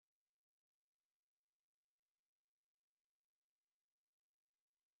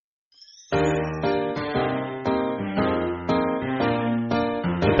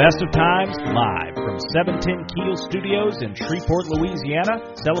Best of Times, live from 710 Keel Studios in Shreveport,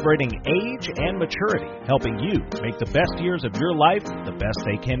 Louisiana, celebrating age and maturity, helping you make the best years of your life the best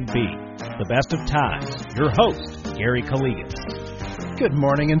they can be. The Best of Times, your host, Gary Calligas. Good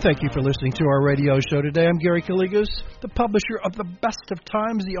morning, and thank you for listening to our radio show today. I'm Gary Calligas, the publisher of The Best of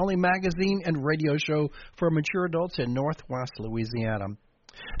Times, the only magazine and radio show for mature adults in Northwest Louisiana.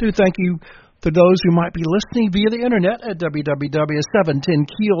 Do thank you to those who might be listening via the internet at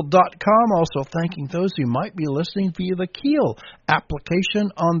www.710keel.com. Also thanking those who might be listening via the Keel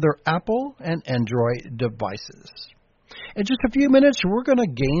application on their Apple and Android devices. In just a few minutes, we're going to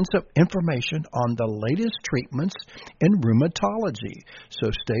gain some information on the latest treatments in rheumatology.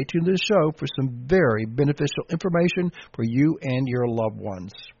 So stay tuned to the show for some very beneficial information for you and your loved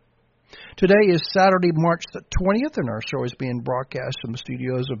ones. Today is Saturday, March the 20th, and our show is being broadcast from the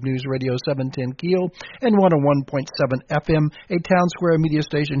studios of News Radio 710 Keel and 101.7 FM, a Town Square media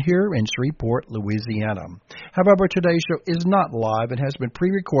station here in Shreveport, Louisiana. However, today's show is not live and has been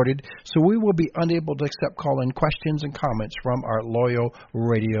pre-recorded, so we will be unable to accept call-in questions and comments from our loyal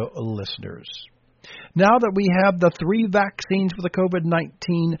radio listeners. Now that we have the 3 vaccines for the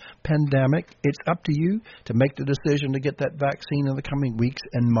COVID-19 pandemic, it's up to you to make the decision to get that vaccine in the coming weeks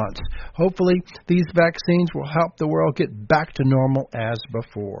and months. Hopefully, these vaccines will help the world get back to normal as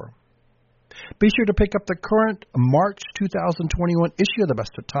before. Be sure to pick up the current March 2021 issue of The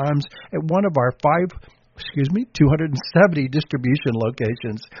Best of Times at one of our 270 distribution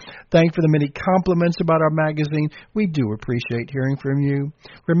locations. Thanks for the many compliments about our magazine. We do appreciate hearing from you.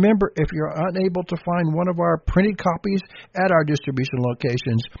 Remember, if you're unable to find one of our printed copies at our distribution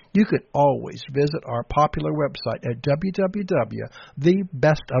locations, you can always visit our popular website at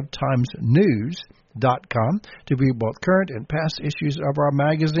www.thebestoftimesnews.com to view both current and past issues of our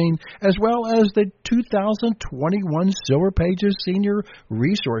magazine, as well as the 2021 Silver Pages Senior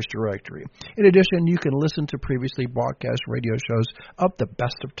Resource Directory. In addition, you can listen to previously broadcast radio shows of the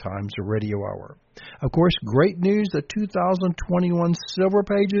Best of Times Radio Hour. Of course, great news, the 2021 Silver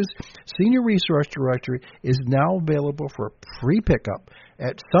Pages Senior Resource Directory is now available for pre-pickup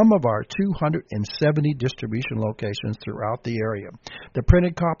at some of our 270 distribution locations throughout the area. The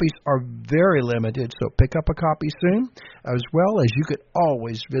printed copies are very limited, so pick up a copy soon, as well as you could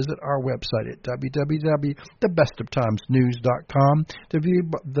always visit our website at www.thebestoftimesnews.com to view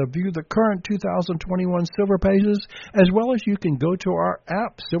the current 2021 Silver Pages, as well as you can go to our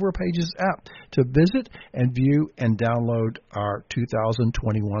app, Silver Pages app, to visit and view and download our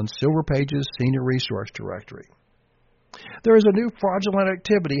 2021 Silver Pages Senior Resource Directory. There is a new fraudulent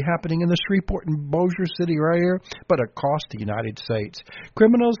activity happening in the Shreveport and Bossier City area, but across the United States.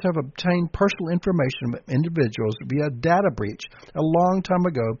 Criminals have obtained personal information of individuals via data breach a long time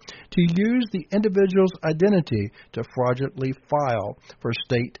ago to use the individual's identity to fraudulently file for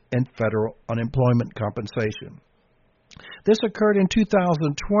state and federal unemployment compensation. This occurred in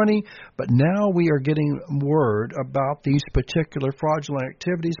 2020, but now we are getting word about these particular fraudulent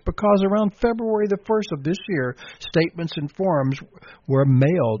activities because around February the 1st of this year, statements and forms were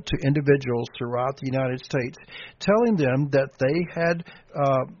mailed to individuals throughout the United States telling them that they had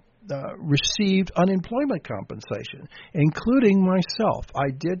received unemployment compensation, including myself. I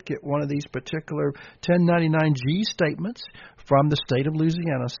did get one of these particular 1099-G statements from the state of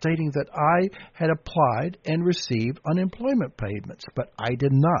Louisiana stating that I had applied and received unemployment payments, but I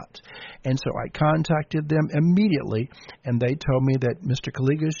did not. And so I contacted them immediately, and they told me that, Mr.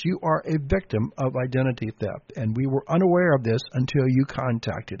 Calligas, you are a victim of identity theft, and we were unaware of this until you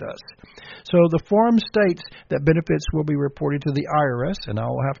contacted us. So the form states that benefits will be reported to the IRS, and I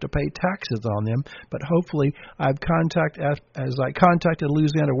will have to pay taxes on them, but hopefully as I contacted the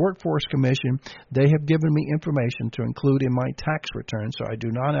Louisiana Workforce Commission, they have given me information to include in my tax return, so I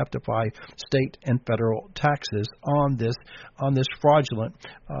do not have to pay state and federal taxes on this fraudulent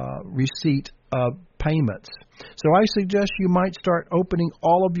receipt of payments. So I suggest you might start opening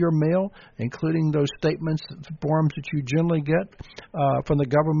all of your mail, including those statements, forms that you generally get from the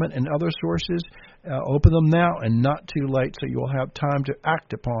government and other sources. Open them now and not too late, so you'll have time to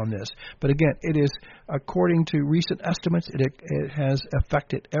act upon this. But again, it is, according to recent estimates, it has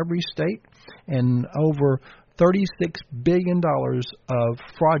affected every state, and over $36 billion of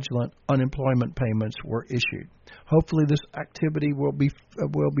fraudulent unemployment payments were issued. Hopefully, this activity will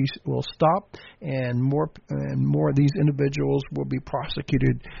stop, and more of these individuals will be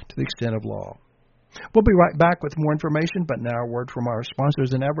prosecuted to the extent of law. We'll be right back with more information, but now a word from our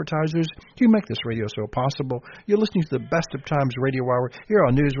sponsors and advertisers who make this radio show possible. You're listening to the Best of Times Radio Hour here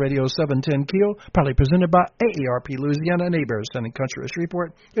on News Radio 710 Keel, proudly presented by AARP Louisiana and Bears Town & Country of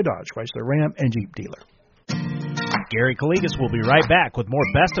Shreveport, your Dodge, Chrysler, Ram, and Jeep dealer. Gary Calligas will be right back with more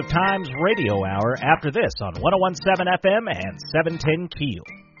Best of Times Radio Hour after this on 101.7 FM and 710 Keel.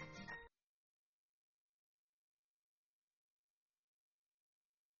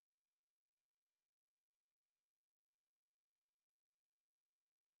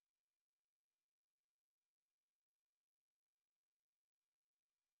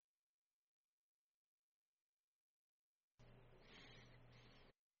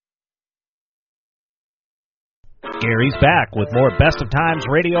 Gary's back with more Best of Times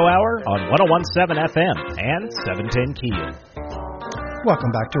Radio Hour on 101.7 FM and 710 Keel.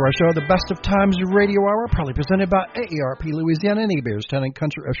 Welcome back to our show, the Best of Times Radio Hour, proudly presented by AARP Louisiana and eBayers, Town and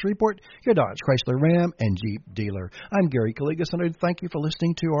Country of Shreveport, your Dodge, Chrysler, Ram, and Jeep dealer. I'm Gary Calligas, and I thank you for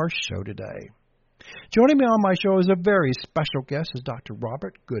listening to our show today. Joining me on my show is a very special guest, is Dr.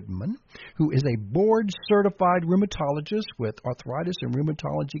 Robert Goodman, who is a board-certified rheumatologist with Arthritis and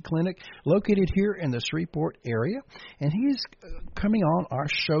Rheumatology Clinic located here in the Shreveport area. And he's coming on our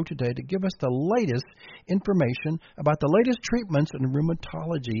show today to give us the latest information about the latest treatments in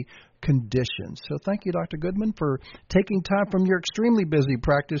rheumatology conditions. So thank you, Dr. Goodman, for taking time from your extremely busy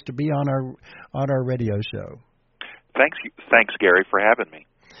practice to be on our radio show. Thanks, Gary, for having me.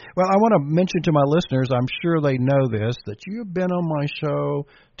 Well, I want to mention to my listeners, I'm sure they know this, that you have been on my show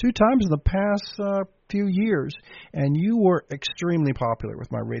 2 times in the past few years, and you were extremely popular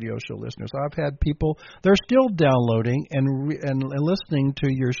with my radio show listeners. I've had people, they're still downloading and listening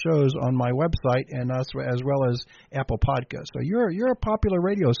to your shows on my website and as well as Apple Podcasts. So you're a popular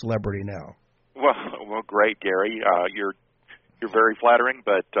radio celebrity now. Well, great, Gary. You're very flattering,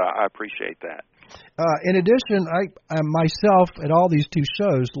 but I appreciate that. In addition, I myself at all these 2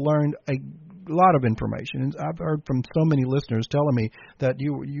 shows learned a lot of information. And I've heard from so many listeners telling me that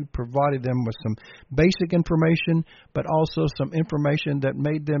you provided them with some basic information, but also some information that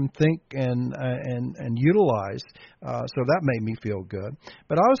made them think and utilize. So that made me feel good.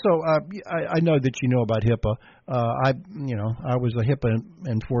 But also, I know that you know about HIPAA. I was a HIPAA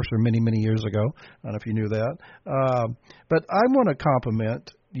enforcer many years ago. I don't know if you knew that. But I want to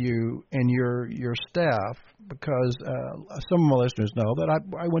compliment you and your staff, because some of my listeners know that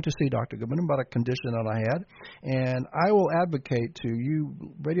I went to see Dr. Goodman about a condition that I had, and I will advocate to you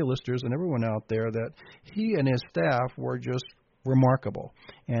radio listeners and everyone out there that he and his staff were just remarkable,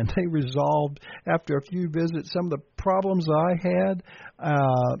 and they resolved after a few visits some of the problems I had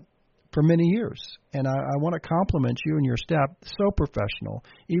for many years. And I want to compliment you and your staff. So professional,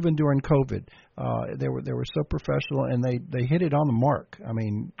 even during COVID. They were so professional, and they hit it on the mark. I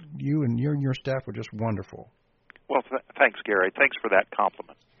mean, you and your staff were just wonderful. Well, thanks, Gary. Thanks for that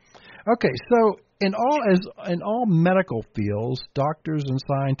compliment. Okay, so in all medical fields, doctors and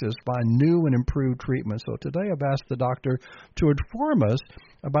scientists find new and improved treatments. So today I've asked the doctor to inform us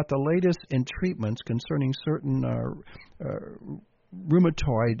about the latest in treatments concerning certain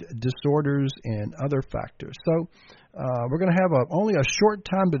rheumatoid disorders and other factors. So we're going to have only a short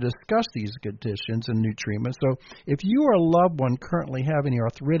time to discuss these conditions and new treatments. So if you or a loved one currently have any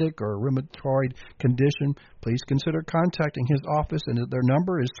arthritic or rheumatoid condition, please consider contacting his office, and their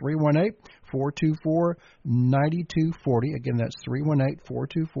number is 318-424-9240. Again, that's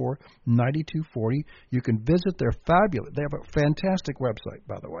 318-424-9240. You can visit their they have a fantastic website,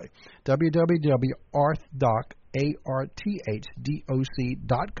 by the way,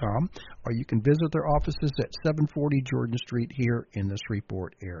 www.arthdoc.com, or you can visit their offices at 740 Jordan Street here in the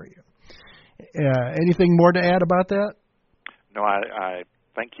Shreveport area. Anything more to add about that? No, I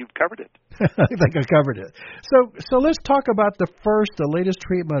think you've covered it. I think I covered it. So let's talk about the latest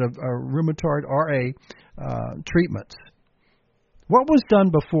treatment of rheumatoid RA treatments. What was done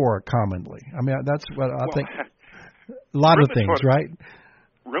before commonly? I mean, that's what I think. A lot of things, right?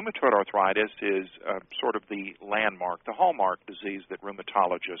 Rheumatoid arthritis is sort of the landmark, the hallmark disease that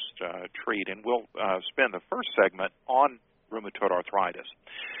rheumatologists treat, and we'll spend the first segment on rheumatoid arthritis.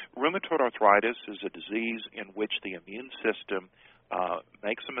 Rheumatoid arthritis is a disease in which the immune system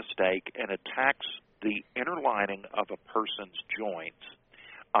makes a mistake and attacks the inner lining of a person's joints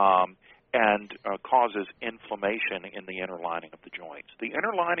and causes inflammation in the inner lining of the joints. The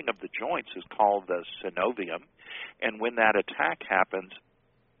inner lining of the joints is called the synovium, and when that attack happens,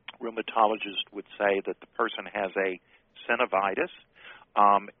 rheumatologists would say that the person has a synovitis,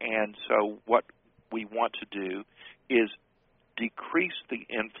 and so what we want to do is decrease the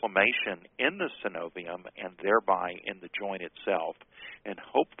inflammation in the synovium and thereby in the joint itself, and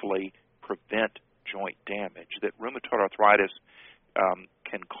hopefully prevent joint damage that rheumatoid arthritis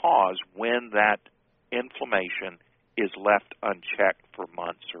can cause when that inflammation is left unchecked for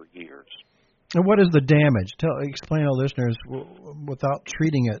months or years. And what is the damage? Explain to listeners, without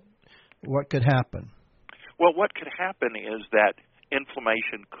treating it, what could happen? Well, what could happen is that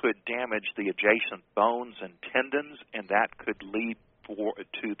inflammation could damage the adjacent bones and tendons, and that could lead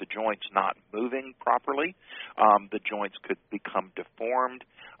to the joints not moving properly. The joints could become deformed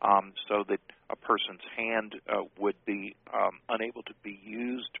so that a person's hand would be unable to be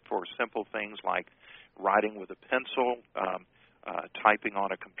used for simple things like writing with a pencil, typing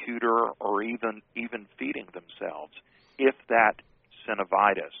on a computer, or even feeding themselves. If that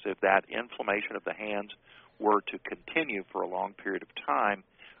synovitis, if that inflammation of the hands were to continue for a long period of time,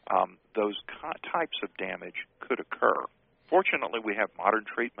 those types of damage could occur. Fortunately, we have modern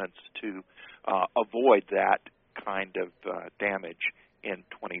treatments to avoid that kind of damage in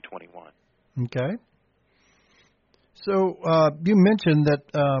 2021. Okay. So you mentioned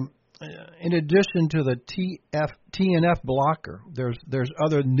that in addition to the TNF blocker, there's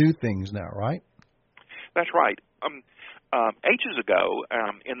other new things now, right? That's right. Ages ago,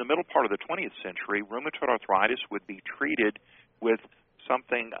 in the middle part of the 20th century, rheumatoid arthritis would be treated with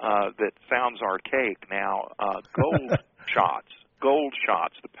something that sounds archaic now, gold shots. Gold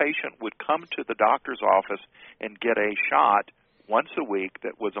shots. The patient would come to the doctor's office and get a shot once a week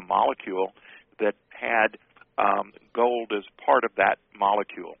that was a molecule that had gold as part of that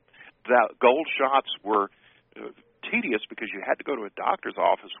molecule. The gold shots were tedious because you had to go to a doctor's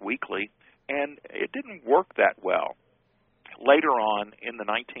office weekly, and it didn't work that well. Later on, in the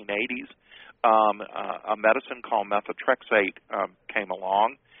 1980s, a medicine called methotrexate came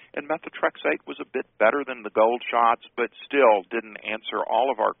along, and methotrexate was a bit better than the gold shots, but still didn't answer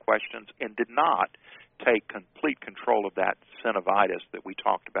all of our questions and did not take complete control of that synovitis that we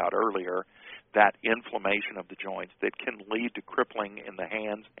talked about earlier, that inflammation of the joints that can lead to crippling in the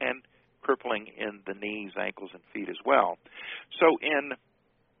hands and crippling in the knees, ankles, and feet as well. So in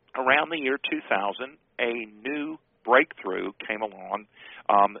around the year 2000, a new breakthrough came along,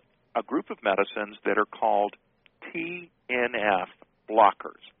 a group of medicines that are called TNF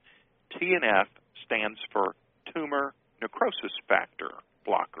blockers. TNF stands for tumor necrosis factor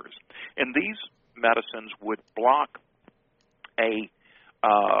blockers. And these medicines would block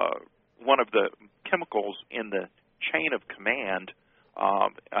one of the chemicals in the chain of command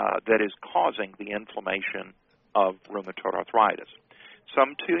that is causing the inflammation of rheumatoid arthritis.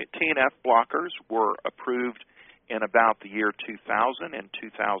 Some TNF blockers were approved in about the year 2000 and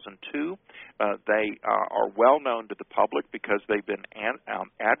 2002. They are well known to the public because they've been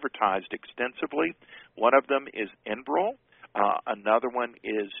advertised extensively. One of them is Enbrel. Another one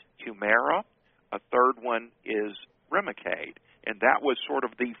is Humira. A third one is Remicade. And that was sort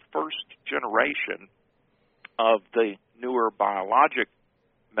of the first generation of the newer biologic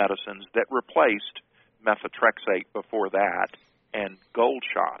medicines that replaced methotrexate before that and gold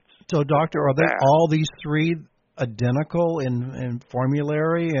shots. So, doctor, are they all these three identical in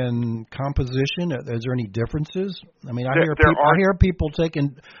formulary and composition? Is there any differences? I mean, I hear people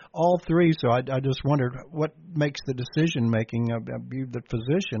taking all three, so I just wondered what makes the decision making of the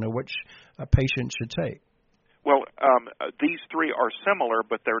physician of which a patient should take. Well, these three are similar,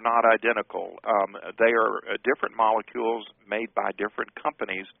 but they're not identical. They are different molecules made by different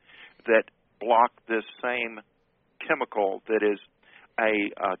companies that block this same chemical that is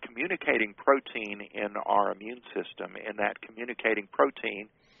a communicating protein in our immune system. And that communicating protein,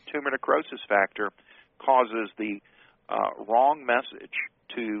 tumor necrosis factor, causes the wrong message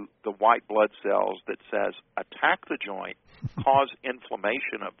to the white blood cells that says attack the joint, cause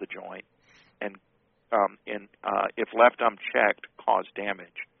inflammation of the joint, and if left unchecked, cause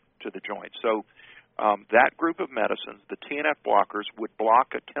damage to the joint. So that group of medicines, the TNF blockers, would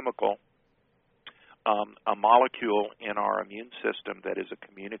block a chemical, a molecule in our immune system that is a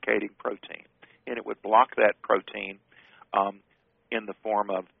communicating protein. And it would block that protein in the form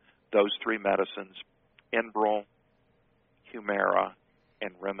of those three medicines, Enbrel, Humira,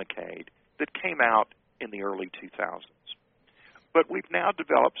 and Remicade, that came out in the early 2000s. But we've now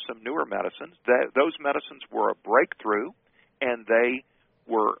developed some newer medicines. Those medicines were a breakthrough, and they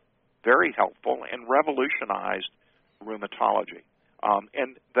were very helpful and revolutionized rheumatology.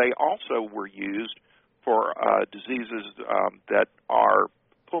 And they also were used for diseases that are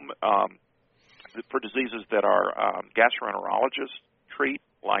gastroenterologists treat,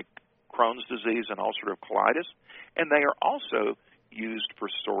 like Crohn's disease and ulcerative colitis, and they are also used for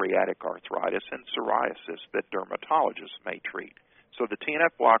psoriatic arthritis and psoriasis that dermatologists may treat. So the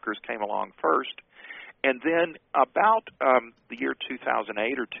TNF blockers came along first, and then about the year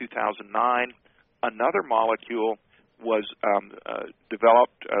 2008 or 2009, another molecule was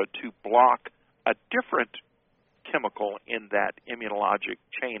developed to block a different chemical in that immunologic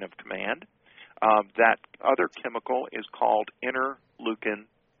chain of command. That other chemical is called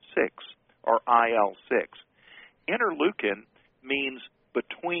interleukin-6, or IL-6. interleukin means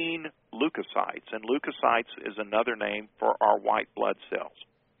between leukocytes, and leukocytes is another name for our white blood cells.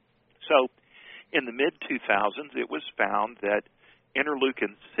 So in the mid-2000s, it was found that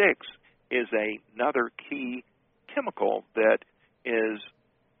interleukin-6 is another key chemical that is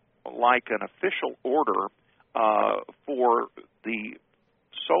like an official order for the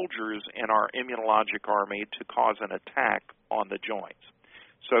soldiers in our immunologic army to cause an attack on the joints.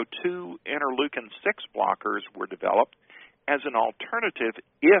 So 2 interleukin-6 blockers were developed as an alternative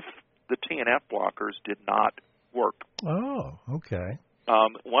if the TNF blockers did not work. Oh, okay.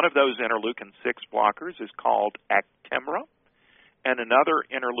 One of those interleukin-6 blockers is called Actemra, and another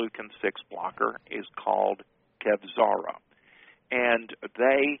interleukin-6 blocker is called Kevzara. And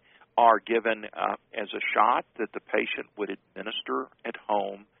they are given as a shot that the patient would administer at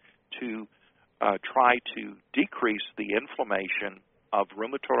home to try to decrease the inflammation of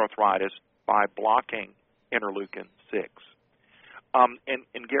rheumatoid arthritis by blocking interleukin-6.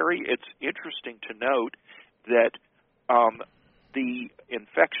 And Gary, it's interesting to note that the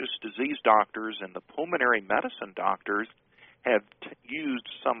infectious disease doctors and the pulmonary medicine doctors have used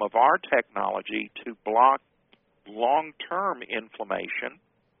some of our technology to block long-term inflammation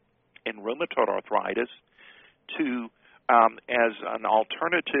in rheumatoid arthritis to as an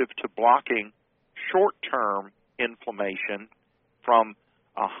alternative to blocking short-term inflammation from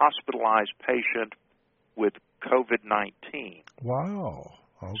a hospitalized patient with COVID-19. Wow.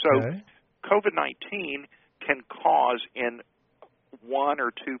 Okay. So COVID-19 can cause in 1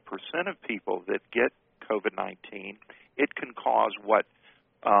 or 2% of people that get COVID-19, it can cause what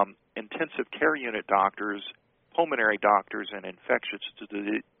intensive care unit doctors, pulmonary doctors, and infectious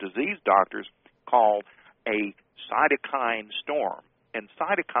disease doctors call a cytokine storm. And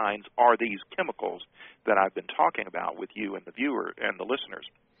cytokines are these chemicals that I've been talking about with you and the viewer and the listeners.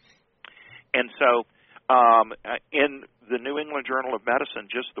 And so in the New England Journal of Medicine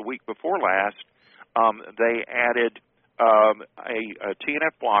just the week before last, they added a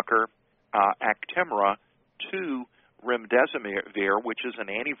TNF blocker, Actemra, to remdesivir, which is an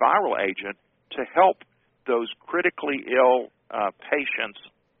antiviral agent, to help those critically ill patients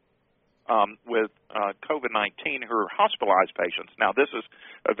with COVID-19 who are hospitalized patients. Now, this is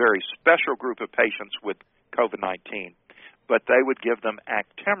a very special group of patients with COVID-19, but they would give them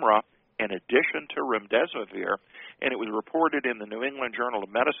Actemra in addition to remdesivir, and it was reported in the New England Journal of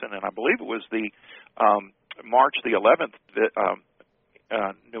Medicine, and I believe it was the March the 11th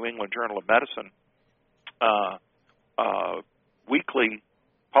New England Journal of Medicine weekly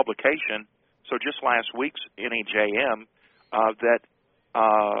publication, so just last week's NEJM, that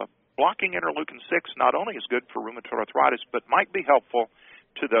blocking interleukin-6 not only is good for rheumatoid arthritis, but might be helpful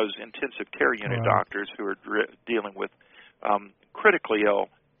to those intensive care unit doctors who are dealing with critically ill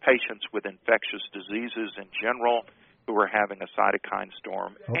patients with infectious diseases in general who are having a cytokine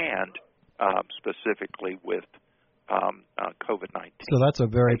storm and specifically with COVID-19. So that's a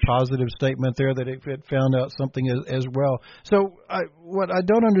very positive statement there, that it found out something as well. So what I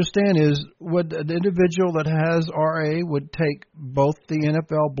don't understand is, would an individual that has RA would take both the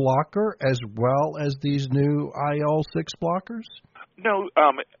NFL blocker as well as these new IL-6 blockers? No.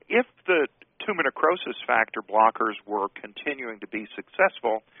 If the tumor necrosis factor blockers were continuing to be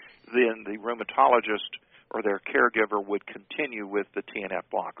successful, then the rheumatologist or their caregiver would continue with the TNF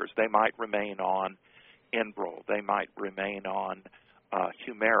blockers. They might remain on Enbrel. They might remain on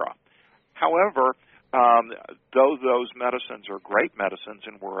Humira. However, though those medicines are great medicines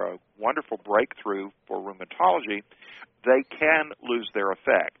and were a wonderful breakthrough for rheumatology, they can lose their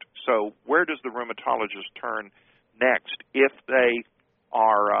effect. So where does the rheumatologist turn next if they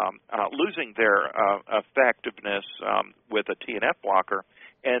are losing their effectiveness with a TNF blocker?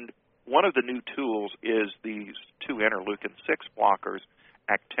 And one of the new tools is these 2 interleukin-6 blockers,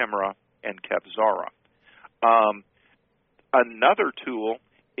 Actemra and Kevzara. Another tool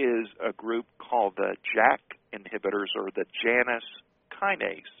is a group called the JAK inhibitors, or the Janus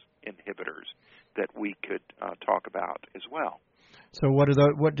kinase inhibitors, that we could talk about as well. So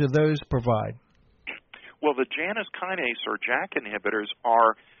what do those provide? Well, the Janus kinase or JAK inhibitors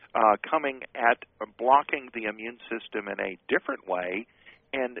are coming at blocking the immune system in a different way,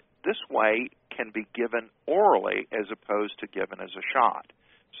 and this way can be given orally as opposed to given as a shot.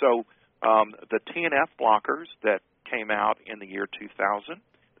 So the TNF blockers that came out in the year 2000,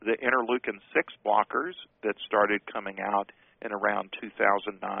 the interleukin-6 blockers that started coming out in around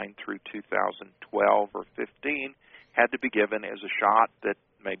 2009 through 2012 or 15 had to be given as a shot that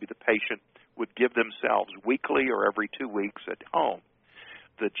maybe the patient would give themselves weekly or every 2 weeks at home.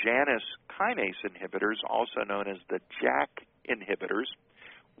 The Janus kinase inhibitors, also known as the JAK inhibitors,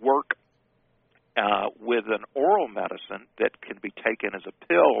 work with an oral medicine that can be taken as a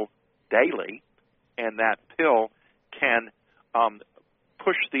pill daily, and that pill can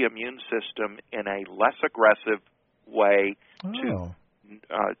push the immune system in a less aggressive way to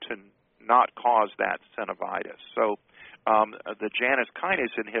not cause that synovitis. So the Janus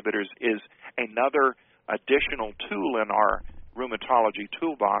kinase inhibitors is another additional tool in our rheumatology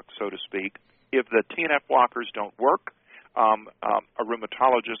toolbox, so to speak. If the TNF blockers don't work, a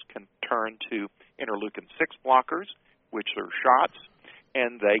rheumatologist can turn to interleukin-6 blockers, which are shots,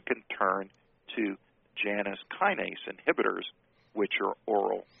 and they can turn to Janus kinase inhibitors, which are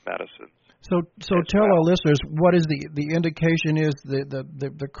oral medicines. So tell our listeners what is the indication is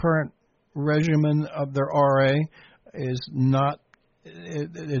the current regimen of their RA is not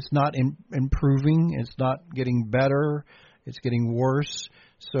improving. It's not getting better. It's getting worse.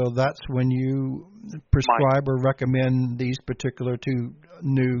 So that's when you prescribe or recommend these particular two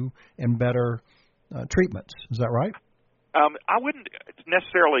new and better treatments. Is that right? I wouldn't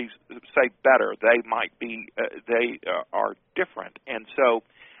necessarily say better. They might be. They are different. And so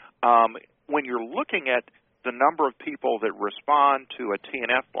when you're looking at the number of people that respond to a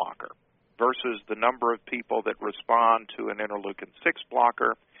TNF blocker versus the number of people that respond to an interleukin-6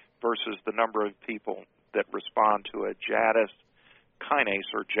 blocker versus the number of people that respond to a Janus kinase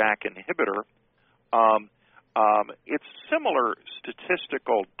or JAK inhibitor, it's similar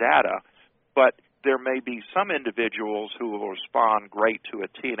statistical data, but there may be some individuals who will respond great to a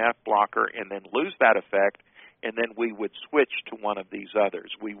TNF blocker and then lose that effect, and then we would switch to one of these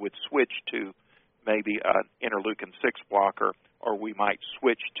others. We would switch to maybe an interleukin-6 blocker, or we might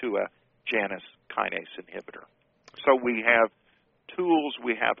switch to a Janus kinase inhibitor. So we have tools,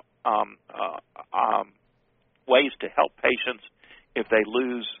 we have ways to help patients if they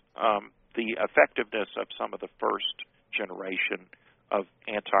lose the effectiveness of some of the first generation of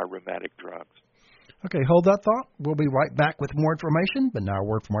anti-rheumatic drugs. Okay, hold that thought. We'll be right back with more information, but now a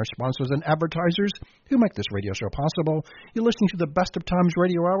word from our sponsors and advertisers who make this radio show possible. You're listening to the Best of Times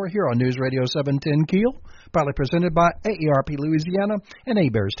Radio Hour here on News Radio 710 Keel, proudly presented by AARP Louisiana and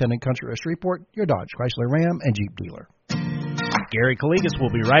Hebert's Town and Country of Shreveport, your Dodge, Chrysler, Ram, and Jeep dealer. Gary Calligas will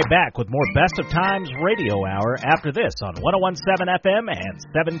be right back with more Best of Times Radio Hour after this on 101.7 FM and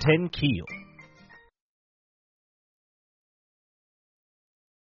 710 Keel.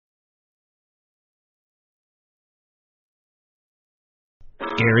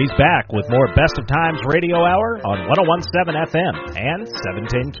 Gary's back with more Best of Times Radio Hour on 101.7 FM and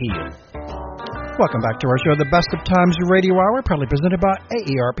 710 Keel. Welcome back to our show, the Best of Times Radio Hour, proudly presented by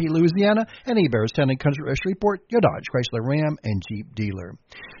AARP Louisiana and Hebert's Town and Country of Shreveport, your Dodge, Chrysler, Ram, and Jeep dealer.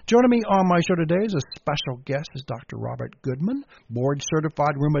 Joining me on my show today as a special guest is Dr. Robert Goodman,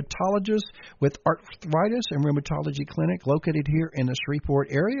 board-certified rheumatologist with Arthritis and Rheumatology Clinic located here in the Shreveport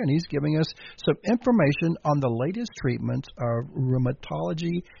area, and he's giving us some information on the latest treatments of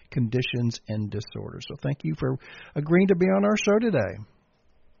rheumatology conditions and disorders. So thank you for agreeing to be on our show today.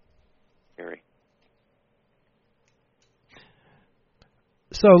 Gary.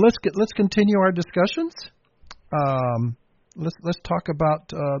 So let's continue our discussions. Let's talk about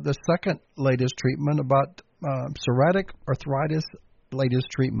the second latest treatment about psoriatic arthritis latest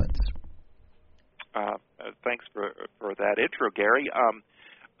treatments. Thanks for that intro, Gary.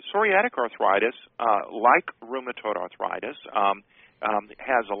 Psoriatic arthritis, like rheumatoid arthritis,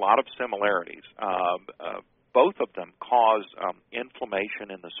 has a lot of similarities. Both of them cause inflammation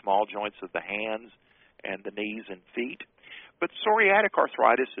in the small joints of the hands and the knees and feet. But psoriatic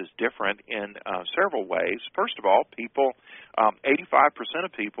arthritis is different in several ways. First of all, 85%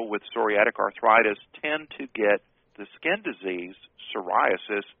 of people with psoriatic arthritis tend to get the skin disease,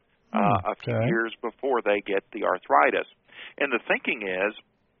 psoriasis, a few years before they get the arthritis. And the thinking is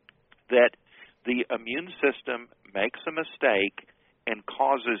that the immune system makes a mistake and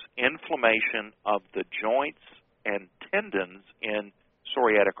causes inflammation of the joints and tendons in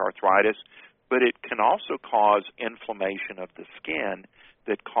psoriatic arthritis, but it can also cause inflammation of the skin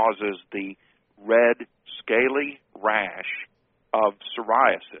that causes the red, scaly rash of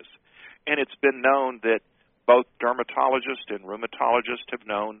psoriasis. And it's been known that both dermatologists and rheumatologists have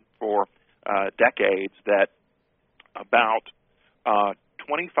known for decades that about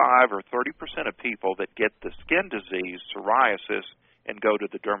 25 or 30% of people that get the skin disease, psoriasis, and go to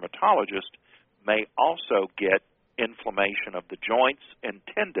the dermatologist may also get inflammation of the joints and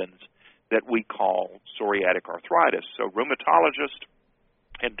tendons that we call psoriatic arthritis. So rheumatologists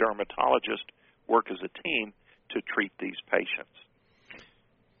and dermatologists work as a team to treat these patients.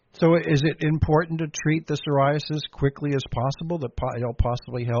 So is it important to treat the psoriasis quickly as possible that it'll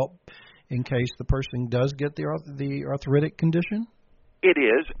possibly help in case the person does get the arthritic condition? It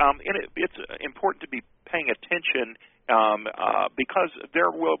is, and it's important to be paying attention because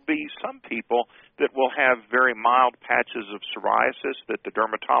there will be some people that will have very mild patches of psoriasis that the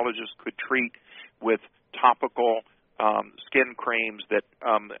dermatologist could treat with topical skin creams that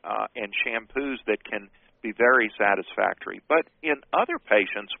and shampoos that can be very satisfactory. But in other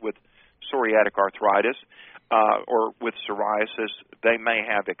patients with psoriatic arthritis or with psoriasis, they may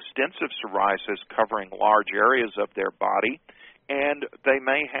have extensive psoriasis covering large areas of their body, and they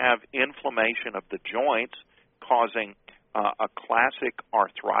may have inflammation of the joints causing a classic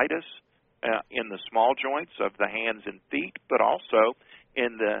arthritis in the small joints of the hands and feet, but also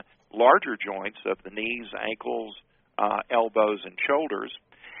in the larger joints of the knees, ankles, elbows, and shoulders.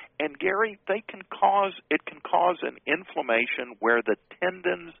 And Gary, it can cause an inflammation where the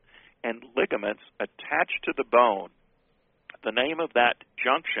tendons and ligaments attached to the bone. The name of that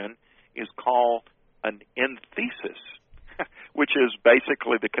junction is called an enthesis, which is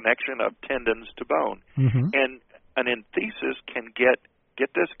basically the connection of tendons to bone. Mm-hmm. And an enthesis can get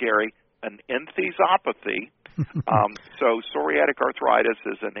this, Gary, an enthesopathy. So psoriatic arthritis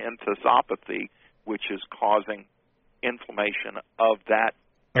is an enthesopathy, which is causing inflammation of that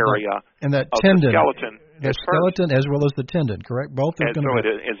area and that of tendon, the skeleton. The skeleton as well as the tendon, correct? Both are going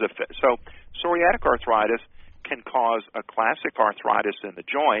to So psoriatic arthritis can cause a classic arthritis in the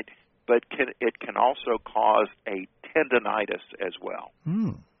joint, but it can also cause a tendinitis as well.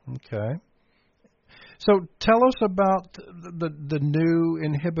 Okay. So tell us about the new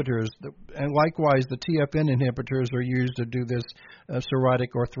inhibitors, and likewise the TFN inhibitors are used to do this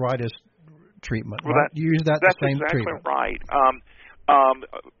psoriatic arthritis treatment. Well, right? You use that that's the same exactly treatment. Right.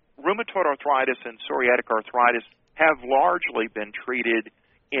 Rheumatoid arthritis and psoriatic arthritis have largely been treated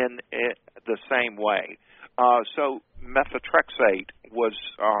in the same way. So methotrexate was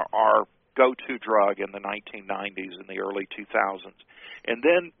our go-to drug in the 1990s and the early 2000s. And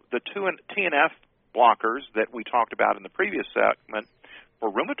then the TNF blockers that we talked about in the previous segment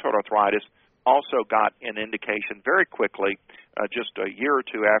for rheumatoid arthritis also got an indication very quickly, just a year or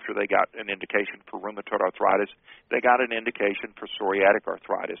two after they got an indication for rheumatoid arthritis, they got an indication for psoriatic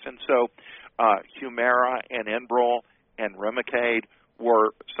arthritis. And so Humira and Enbrel and Remicade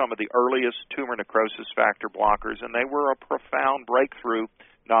were some of the earliest tumor necrosis factor blockers, and they were a profound breakthrough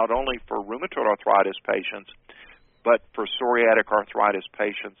not only for rheumatoid arthritis patients, but for psoriatic arthritis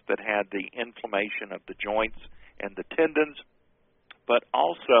patients that had the inflammation of the joints and the tendons, but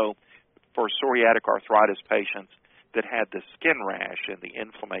also for psoriatic arthritis patients that had the skin rash and the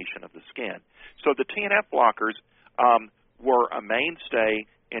inflammation of the skin. So the TNF blockers were a mainstay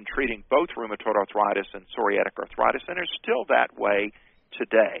in treating both rheumatoid arthritis and psoriatic arthritis, and are still that way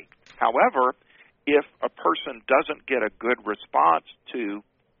today. However, if a person doesn't get a good response to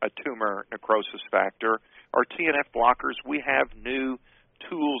a tumor necrosis factor or TNF blockers, we have new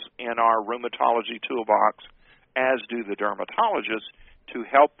tools in our rheumatology toolbox, as do the dermatologists, to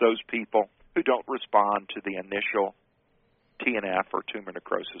help those people who don't respond to the initial TNF or tumor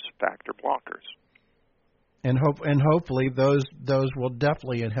necrosis factor blockers. And hopefully those will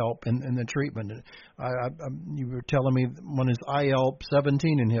definitely help in the treatment. You were telling me one is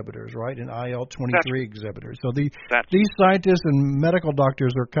IL-17 inhibitors, right, and IL-23 inhibitors. So these scientists and medical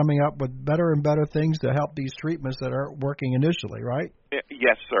doctors are coming up with better and better things to help these treatments that aren't working initially, right?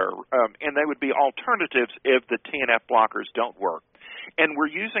 Yes, sir. And they would be alternatives if the TNF blockers don't work. And we're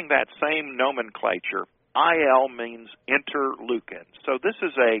using that same nomenclature. IL means interleukin. So this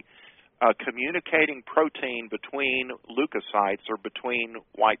is a communicating protein between leukocytes or between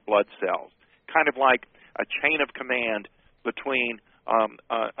white blood cells, kind of like a chain of command between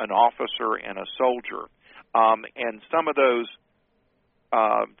an officer and a soldier. And some of those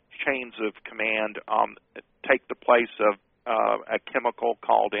chains of command take the place of a chemical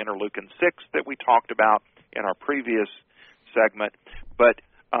called interleukin-6 that we talked about in our previous segment. But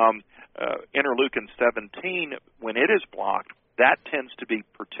interleukin-17, when it is blocked, that tends to be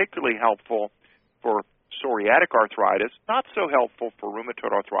particularly helpful for psoriatic arthritis, not so helpful for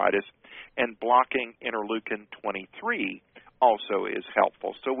rheumatoid arthritis, and blocking interleukin-23 also is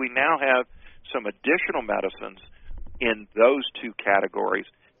helpful. So we now have some additional medicines in those two categories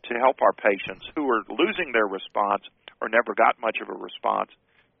to help our patients who are losing their response or never got much of a response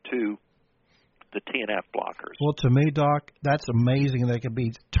to the TNF blockers. Well, to me, Doc, that's amazing. They can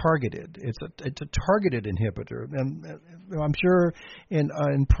be targeted. It's a targeted inhibitor, and I'm sure in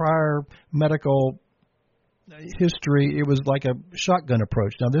prior medical history it was like a shotgun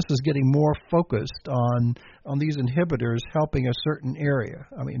approach. Now this is getting more focused on these inhibitors helping a certain area.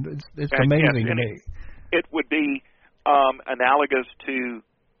 I mean, it's amazing to me. It would be analogous to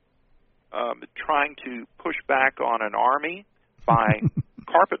trying to push back on an army by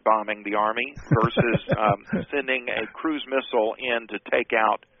carpet bombing the Army versus sending a cruise missile in to take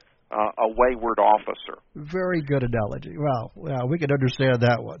out a wayward officer. Very good analogy. Well, we can understand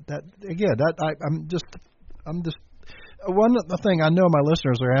that one. I'm just one thing I know my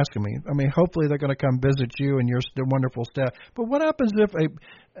listeners are asking me. I mean, hopefully they're going to come visit you and your wonderful staff. But what happens if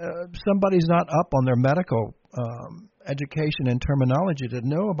somebody's not up on their medical education and terminology to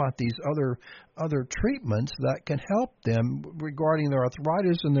know about these other treatments that can help them regarding their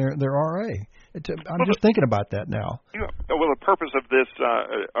arthritis and their RA? I'm just thinking about that now. Well, the purpose of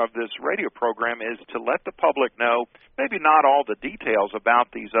this radio program is to let the public know maybe not all the details about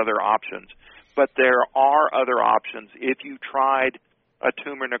these other options, but there are other options. If you tried a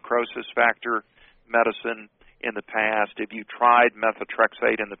tumor necrosis factor medicine in the past, if you tried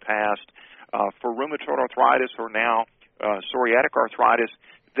methotrexate in the past, for rheumatoid arthritis or now psoriatic arthritis,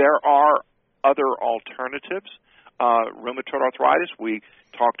 there are other alternatives. Rheumatoid arthritis, we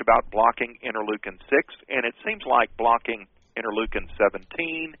talked about blocking interleukin-6, and it seems like blocking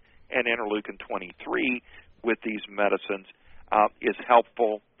interleukin-17 and interleukin-23 with these medicines is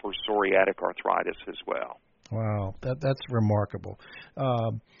helpful for psoriatic arthritis as well. Wow, that's remarkable.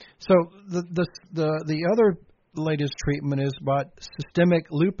 So the other latest treatment is about systemic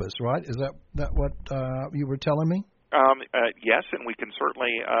lupus, right? Is that what you were telling me? Yes, and we can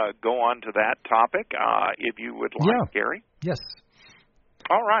certainly go on to that topic if you would like, Gary. Yes.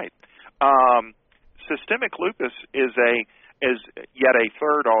 All right. Systemic lupus is yet a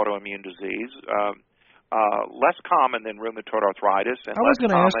third autoimmune disease, less common than rheumatoid arthritis. And I was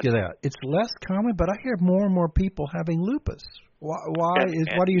going to ask you that. It's less common, but I hear more and more people having lupus. Why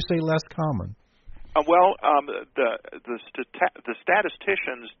do you say less common? The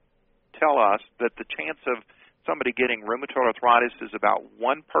statisticians tell us that the chance of somebody getting rheumatoid arthritis is about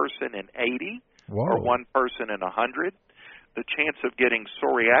 1 person in 80 or 1 person in 100. The chance of getting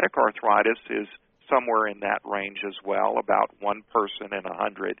psoriatic arthritis is somewhere in that range as well, about 1 person in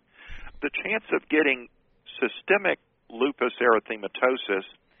 100. The chance of getting systemic lupus erythematosus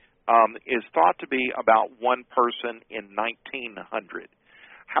is thought to be about 1 person in 1900.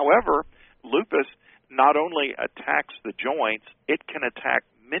 However, lupus not only attacks the joints, it can attack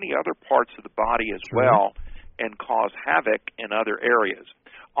many other parts of the body as well and cause havoc in other areas.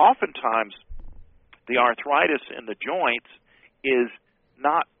 Oftentimes, the arthritis in the joints is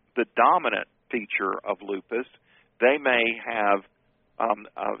not the dominant feature of lupus. They may have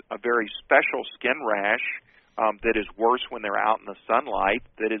a very special skin rash that is worse when they're out in the sunlight,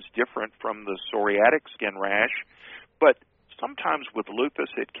 that is different from the psoriatic skin rash. But sometimes with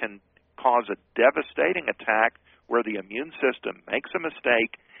lupus, it can cause a devastating attack where the immune system makes a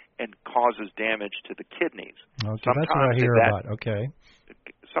mistake and causes damage to the kidneys. Okay, that's what I hear about. Okay.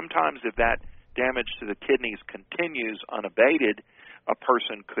 Sometimes if that damage to the kidneys continues unabated, a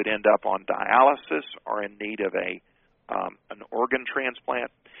person could end up on dialysis or in need of an organ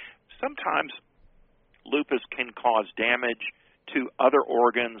transplant. Sometimes lupus can cause damage to other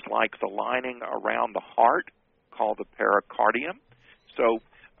organs like the lining around the heart, called the pericardium. So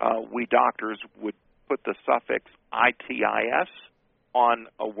we doctors would put the suffix itis on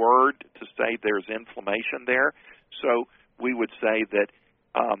a word to say there's inflammation there. So we would say that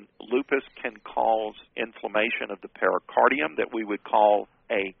lupus can cause inflammation of the pericardium that we would call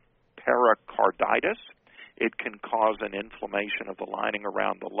a pericarditis. It can cause an inflammation of the lining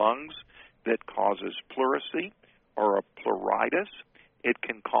around the lungs that causes pleurisy or a pleuritis. It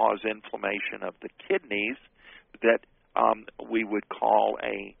can cause inflammation of the kidneys that we would call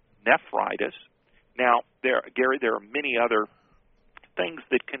a nephritis. Now, Gary, there are many other things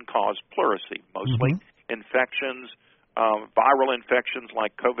that can cause pleurisy, mostly infections, viral infections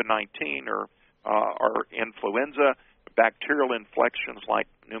like COVID-19 or influenza. Bacterial infections like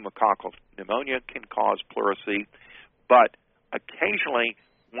pneumococcal pneumonia can cause pleurisy. But occasionally,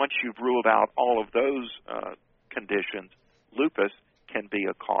 once you've ruled out all of those conditions, lupus can be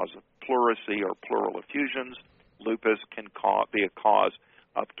a cause of pleurisy or pleural effusions. Lupus can be a cause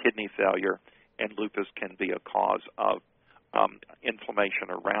of kidney failure, and lupus can be a cause of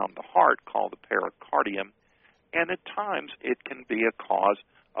inflammation around the heart called the pericardium. And at times, it can be a cause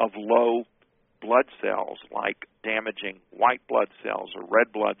of low blood cells, like damaging white blood cells or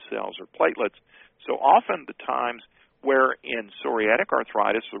red blood cells or platelets. So often the times where in psoriatic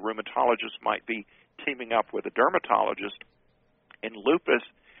arthritis, the rheumatologist might be teaming up with a dermatologist. In lupus,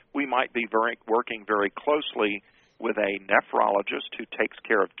 we might be working very closely with a nephrologist who takes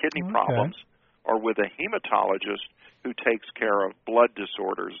care of kidney problems, or with a hematologist who takes care of blood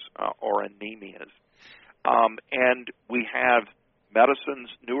disorders or anemias. And we have medicines,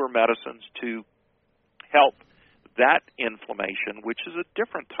 newer medicines, to help that inflammation, which is a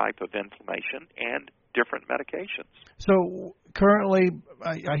different type of inflammation and different medications. So currently,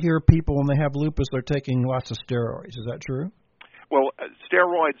 I hear people when they have lupus, they're taking lots of steroids. Is that true? Well,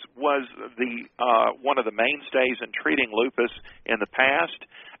 steroids was one of the mainstays in treating lupus in the past,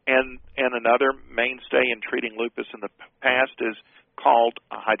 and another mainstay in treating lupus in the past is called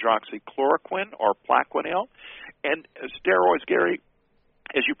hydroxychloroquine or Plaquenil. And steroids, Gary,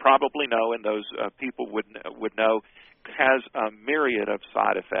 as you probably know, and those people would know, has a myriad of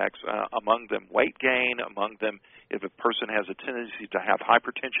side effects, among them weight gain, among them if a person has a tendency to have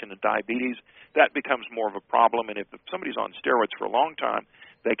hypertension and diabetes, that becomes more of a problem. And if somebody's on steroids for a long time,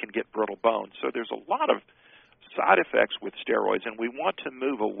 they can get brittle bones. So there's a lot of side effects with steroids, and we want to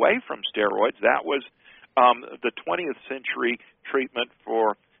move away from steroids. That was the 20th century treatment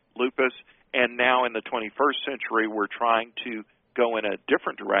for lupus, and now in the 21st century we're trying to go in a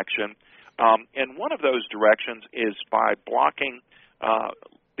different direction. And one of those directions is by blocking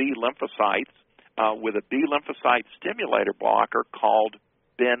B lymphocytes with a B lymphocyte stimulator blocker called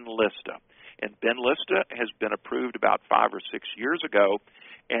Benlysta. And Benlysta has been approved about 5 or 6 years ago,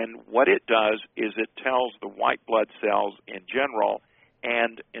 and what it does is it tells the white blood cells in general,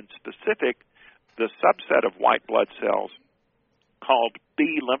 and in specific, the subset of white blood cells called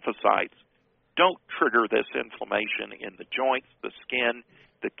B lymphocytes don't trigger this inflammation in the joints, the skin,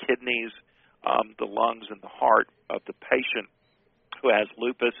 the kidneys, the lungs, and the heart of the patient who has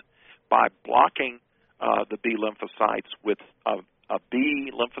lupus. By blocking the B lymphocytes with a B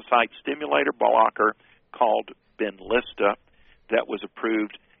lymphocyte stimulator blocker called Benlysta that was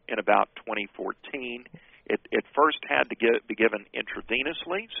approved in about 2014. It first had to be given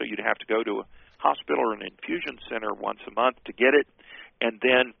intravenously, so you'd have to go to a hospital or an infusion center once a month to get it, and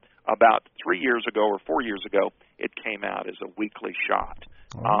then about 3 years ago or 4 years ago, it came out as a weekly shot.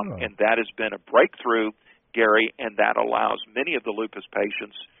 And that has been a breakthrough, Gary, and that allows many of the lupus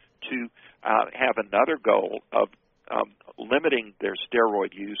patients to have another goal of limiting their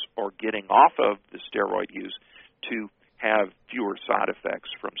steroid use or getting off of the steroid use to have fewer side effects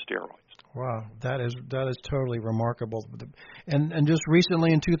from steroids. Wow, that is totally remarkable. And just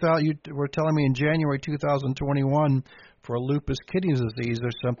recently in 2000, you were telling me in January 2021 for lupus kidney disease,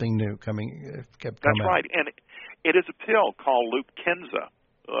 there's something new coming. That's right, and it is a pill called Lupkenza,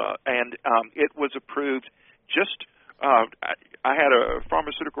 and it was approved just. I had a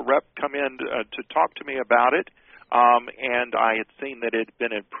pharmaceutical rep come in to talk to me about it, and I had seen that it had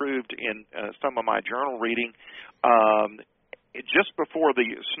been approved in some of my journal reading just before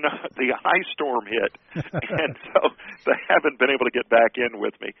the ice storm hit, and so they haven't been able to get back in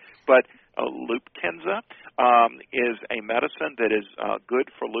with me. But Lupkenza is a medicine that is good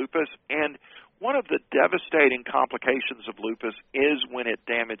for lupus, and one of the devastating complications of lupus is when it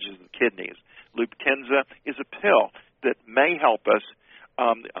damages the kidneys. Lupkenza is a pill that may help us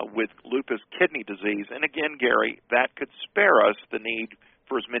with lupus kidney disease. And again, Gary, that could spare us the need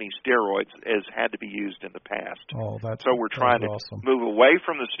for as many steroids as had to be used in the past. So we're trying to move away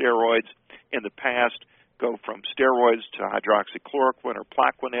from the steroids in the past, go from steroids to hydroxychloroquine or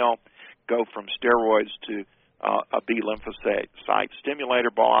Plaquenil, go from steroids to a B lymphocyte stimulator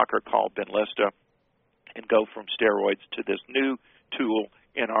blocker called Benlysta, and go from steroids to this new tool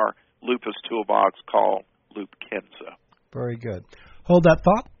in our lupus toolbox called Lupkenza. Very good. Hold that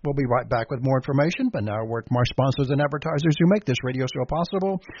thought. We'll be right back with more information, but now a word from our sponsors and advertisers who make this radio show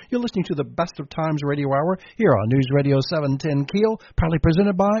possible. You're listening to the Best of Times Radio Hour here on News Radio 710 Keel, proudly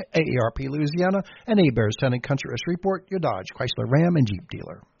presented by AARP Louisiana and Hebert's Town & Country Shreveport, your Dodge, Chrysler, Ram, and Jeep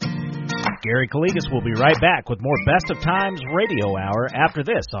dealer. Gary Calligas will be right back with more Best of Times Radio Hour after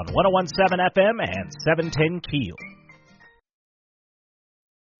this on 101.7 FM and 710 Keel.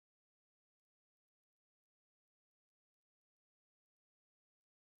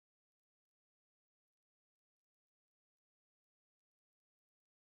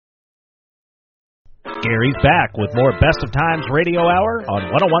 Gary's back with more Best of Times Radio Hour on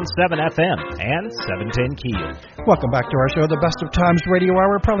 101.7 FM and 710 Keel. Welcome back to our show, the Best of Times Radio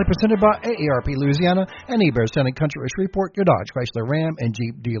Hour, proudly presented by AARP Louisiana and Hebert's Town & Country Shreveport, your Dodge, Chrysler, Ram, and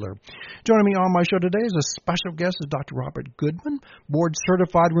Jeep dealer. Joining me on my show today is a special guest, is Dr. Robert Goodman,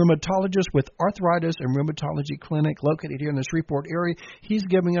 board-certified rheumatologist with Arthritis and Rheumatology Clinic located here in the Shreveport area. He's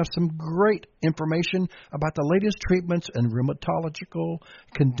giving us some great information about the latest treatments and rheumatological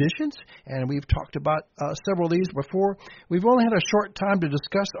conditions, and we've talked about about several of these before. We've only had a short time to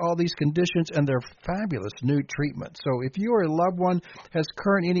discuss all these conditions and their fabulous new treatments. So if you or a loved one has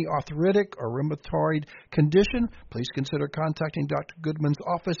current any arthritic or rheumatoid condition, please consider contacting Dr. Goodman's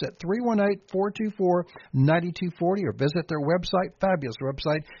office at 318-424-9240 or visit their website, fabulous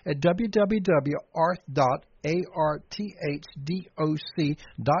website, at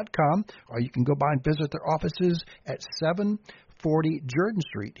www.arthdoc.com, or you can go by and visit their offices at 740 Jordan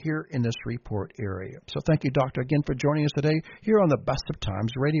Street here in the Shreveport area. So thank you, Doctor, again for joining us today here on the Best of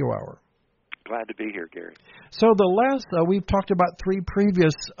Times Radio Hour. Glad to be here, Gary. So the last, we've talked about three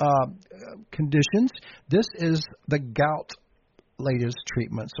previous conditions. This is the gout latest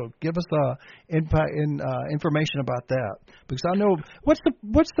treatment. So give us information about that, because I know what's the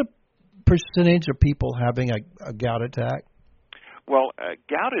percentage of people having a gout attack? Well,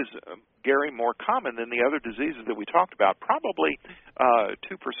 gout is, Gary, more common than the other diseases that we talked about, probably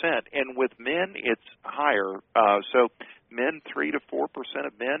 2%. And with men, it's higher. So men, 3 to 4%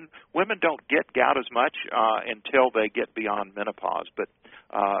 of men. Women don't get gout as much until they get beyond menopause. But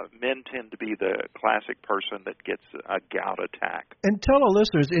men tend to be the classic person that gets a gout attack. And tell our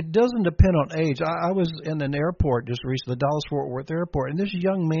listeners, it doesn't depend on age. I was in an airport just recently, the Dallas-Fort Worth Airport, and this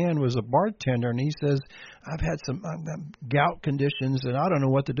young man was a bartender, and he says, I've had some gout conditions, and I don't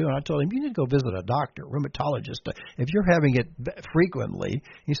know what to do. And I told him, you need to go visit a doctor, rheumatologist. If you're having it frequently,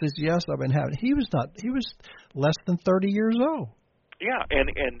 he says, yes, I've been having it. He was less than 30 years old. Yeah, and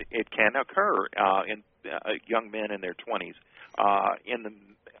it can occur in young men in their 20s.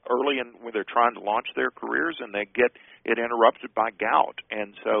 When they're trying to launch their careers, and they get it interrupted by gout.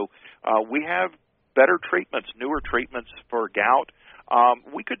 And so we have better treatments, newer treatments for gout.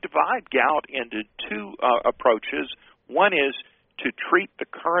 We could divide gout into two approaches. One is to treat the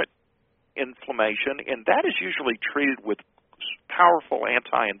current inflammation, and that is usually treated with powerful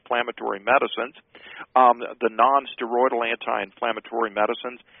anti-inflammatory medicines, the non-steroidal anti-inflammatory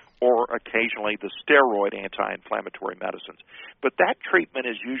medicines, or occasionally the steroid anti-inflammatory medicines. But that treatment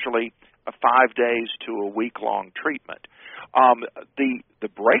is usually a 5 days to a week-long treatment. The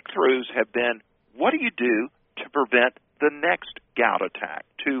breakthroughs have been, what do you do to prevent the next gout attack,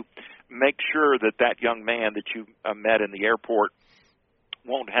 to make sure that that young man that you met in the airport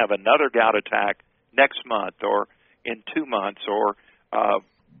won't have another gout attack next month or in 2 months or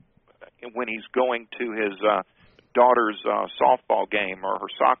when he's going to his daughter's softball game or her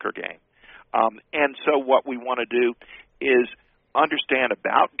soccer game. And so what we want to do is understand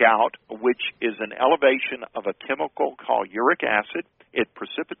about gout, which is an elevation of a chemical called uric acid. It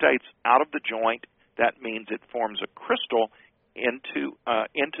precipitates out of the joint. That means it forms a crystal into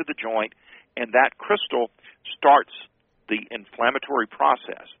the joint, and that crystal starts the inflammatory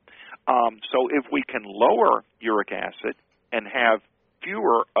process. So if we can lower uric acid and have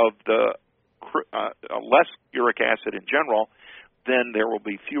fewer of the less uric acid in general, then there will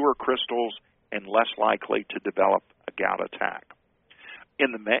be fewer crystals and less likely to develop a gout attack.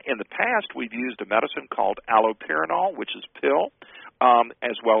 In the past, we've used a medicine called allopurinol, which is pill,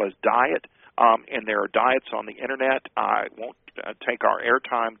 as well as diet. And there are diets on the Internet. I won't take our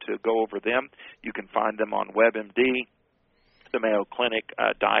airtime to go over them. You can find them on WebMD, the Mayo Clinic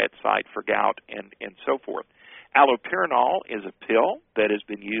diet site for gout, and so forth. Allopurinol is a pill that has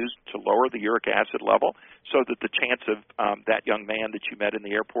been used to lower the uric acid level so that the chance of that young man that you met in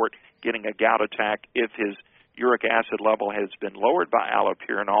the airport getting a gout attack, if his uric acid level has been lowered by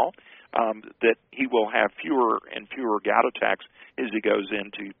allopurinol, that he will have fewer and fewer gout attacks as he goes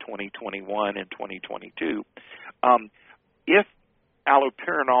into 2021 and 2022. If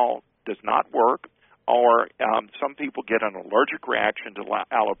allopurinol does not work, or some people get an allergic reaction to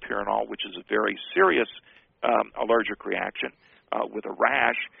allopurinol, which is a very serious allergic reaction with a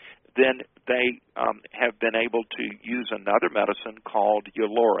rash, then they have been able to use another medicine called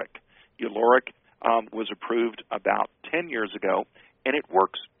Uloric. Uloric was approved about 10 years ago, and it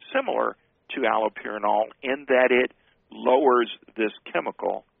works similar to allopurinol in that it lowers this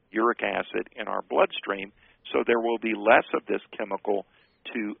chemical, uric acid, in our bloodstream, so there will be less of this chemical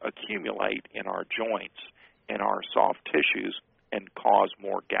to accumulate in our joints and our soft tissues and cause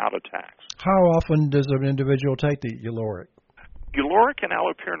more gout attacks. How often does an individual take the Uloric? Uloric and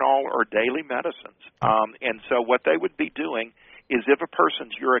allopurinol are daily medicines. And so what they would be doing is if a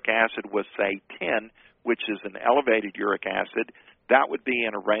person's uric acid was, say, 10, which is an elevated uric acid, that would be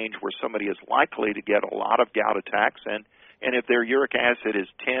in a range where somebody is likely to get a lot of gout attacks. And if their uric acid is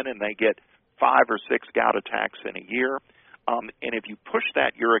 10 and they get 5 or 6 gout attacks in a year, and if you push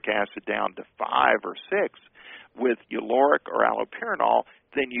that uric acid down to 5 or 6 with Uloric or allopurinol,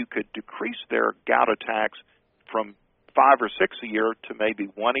 then you could decrease their gout attacks from 5 or 6 a year to maybe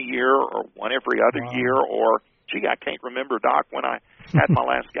 1 a year or 1 every other year, or, gee, I can't remember, Doc, when I had my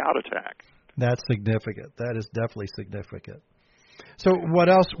last gout attack. That's significant. That is definitely significant. So what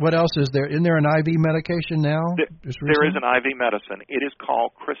else is there? Isn't there an IV medication now? There is an IV medicine. It is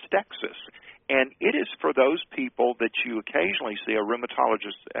called Crystexis, and it is for those people that you occasionally see, a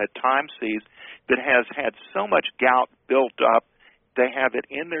rheumatologist at times sees, that has had so much gout built up. They have it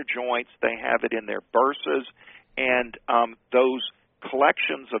in their joints, they have it in their bursas, and those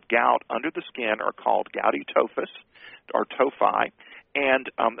collections of gout under the skin are called gouty tophus or tophi.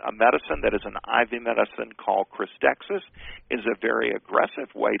 And a medicine that is an IV medicine called Crystexis is a very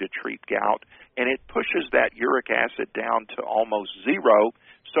aggressive way to treat gout, and it pushes that uric acid down to almost zero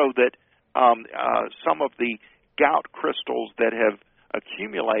so that some of the gout crystals that have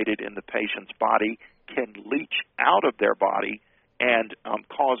accumulated in the patient's body can leach out of their body and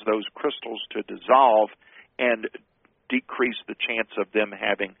cause those crystals to dissolve and decrease the chance of them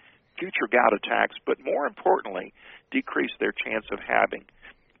having future gout attacks, but more importantly, decrease their chance of having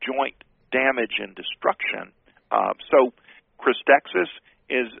joint damage and destruction. So Crystexis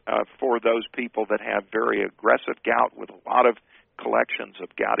is for those people that have very aggressive gout with a lot of collections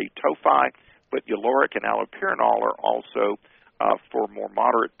of gouty tophi, but Uloric and allopurinol are also for more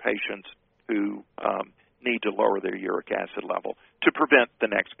moderate patients who need to lower their uric acid level to prevent the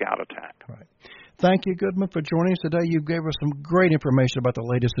next gout attack. Right. Thank you, Goodman, for joining us today. You gave us some great information about the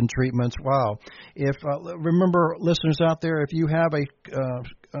latest in treatments. Wow. Remember, listeners out there, if you have a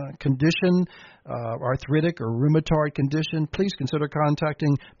condition, arthritic or rheumatoid condition, please consider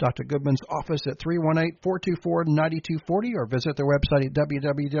contacting Dr. Goodman's office at 318-424-9240 or visit their website at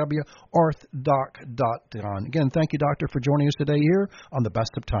www.arthdoc.com. Again, thank you, Doctor, for joining us today here on the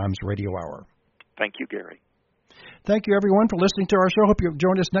Best of Times Radio Hour. Thank you, Gary. Thank you, everyone, for listening to our show. Hope you'll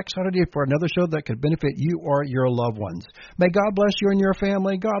join us next Saturday for another show that could benefit you or your loved ones. May God bless you and your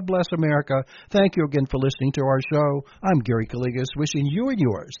family. God bless America. Thank you again for listening to our show. I'm Gary Calligas, wishing you and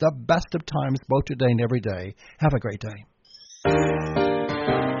yours the best of times both today and every day. Have a great day.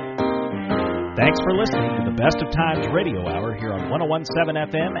 Thanks for listening to the Best of Times Radio Hour here on 101.7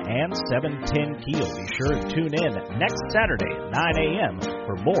 FM and 710 Keel. Be sure to tune in next Saturday at 9 a.m.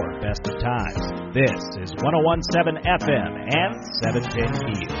 for more Best of Times. This is 101.7 FM and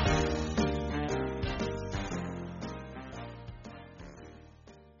 710 Keel.